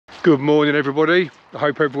Good morning everybody, I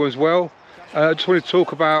hope everyone's well. I just wanted to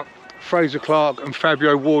talk about Frazer Clarke and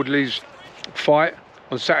Fabio Wardley's fight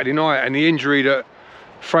on Saturday night and the injury that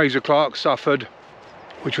Frazer Clarke suffered,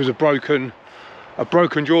 which was a broken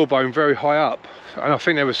jawbone very high up, and I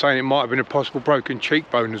think they were saying it might have been a possible broken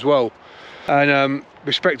cheekbone as well. And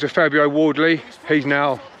respect to Fabio Wardley, he's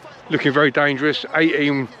now looking very dangerous.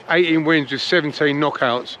 18 wins with 17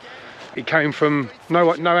 knockouts. He came from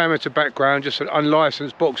no amateur background, just an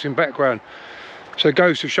unlicensed boxing background. So it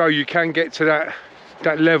goes to show you can get to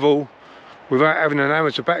that level without having an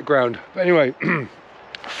amateur background. But anyway,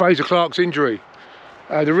 Frazer Clarke's injury.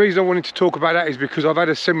 The reason I wanted to talk about that is because I've had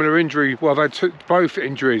a similar injury. Well, I've had both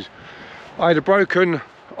injuries. I had a broken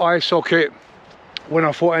eye socket when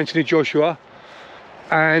I fought Anthony Joshua,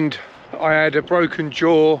 and I had a broken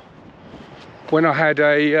jaw when I had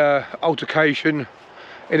a altercation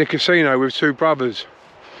in a casino with two brothers.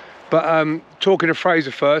 But talking to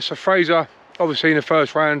Frazer first, so Frazer obviously in the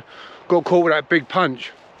first round got caught with that big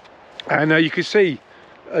punch, and you could see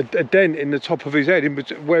a dent in the top of his head,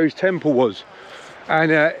 where his temple was.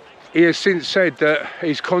 And he has since said that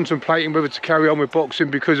he's contemplating whether to carry on with boxing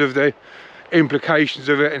because of the implications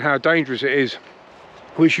of it and how dangerous it is,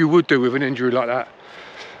 which you would do with an injury like that.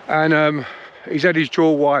 And he's had his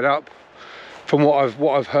jaw wide up from what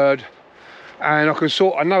I've heard. And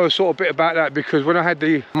I know a sort of bit about that because when I had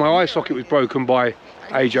my eye socket was broken by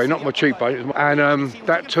AJ, not my cheekbone, and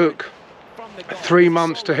that took 3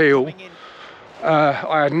 months to heal.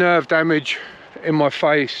 I had nerve damage in my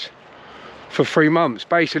face for 3 months.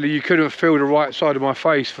 Basically, you couldn't feel the right side of my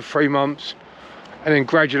face for 3 months, and then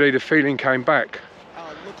gradually the feeling came back.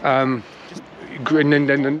 And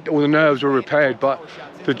then all the nerves were repaired, but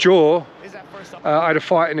the jaw. I had a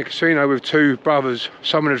fight in a casino with two brothers.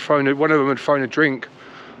 One of them had thrown a drink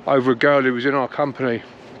over a girl who was in our company,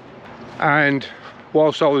 and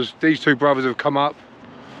whilst these two brothers have come up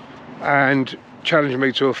and challenged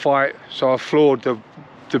me to a fight, so I floored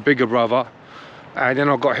the bigger brother, and then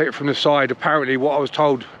I got hit from the side. Apparently what I was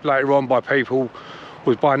told later on by people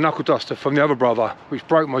was by a knuckle duster from the other brother, which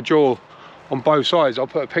broke my jaw on both sides. I'll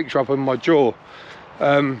put a picture up on my jaw.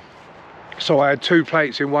 So I had 2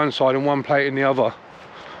 plates in one side and 1 plate in the other,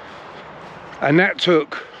 and that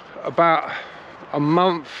took about a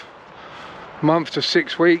month to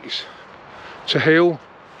 6 weeks to heal.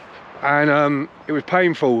 And it was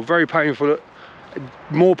painful, very painful,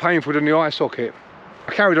 more painful than the eye socket.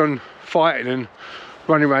 I carried on fighting and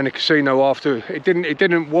running around the casino after. It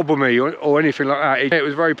didn't wobble me or anything like that. It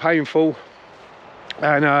was very painful,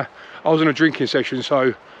 and I was in a drinking session,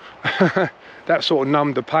 so that sort of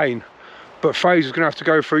numbed the pain. But Frazer's going to have to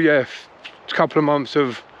go through, a couple of months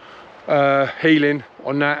of healing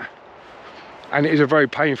on that. And it is a very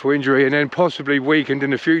painful injury, and then possibly weakened in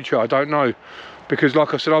the future, I don't know. Because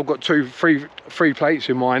like I said, I've got three plates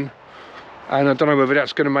in mine, and I don't know whether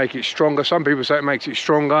that's going to make it stronger. Some people say it makes it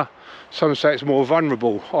stronger, some say it's more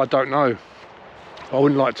vulnerable. I don't know. I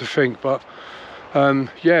wouldn't like to think, but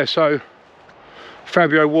yeah, so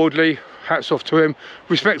Fabio Wardley, hats off to him.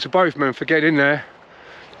 Respect to both men for getting in there.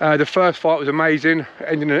 The first fight was amazing,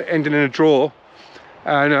 ending in a draw,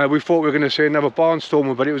 and we thought we were going to see another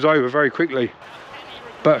barnstormer, but it was over very quickly.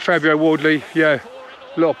 But Fabio Wardley, yeah,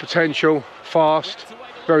 a lot of potential, fast,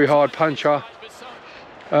 very hard puncher.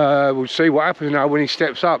 We'll see what happens now when he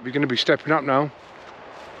steps up. He's going to be stepping up now.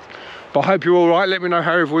 But I hope you're all right. Let me know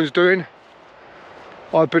how everyone's doing.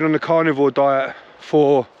 I've been on the carnivore diet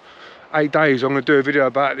for 8 days. I'm going to do a video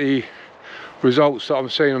about the results that I'm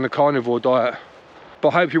seeing on the carnivore diet.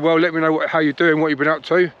 But I hope you're well. Let me know how you're doing, what you've been up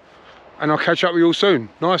to, and I'll catch up with you all soon.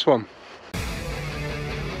 Nice one.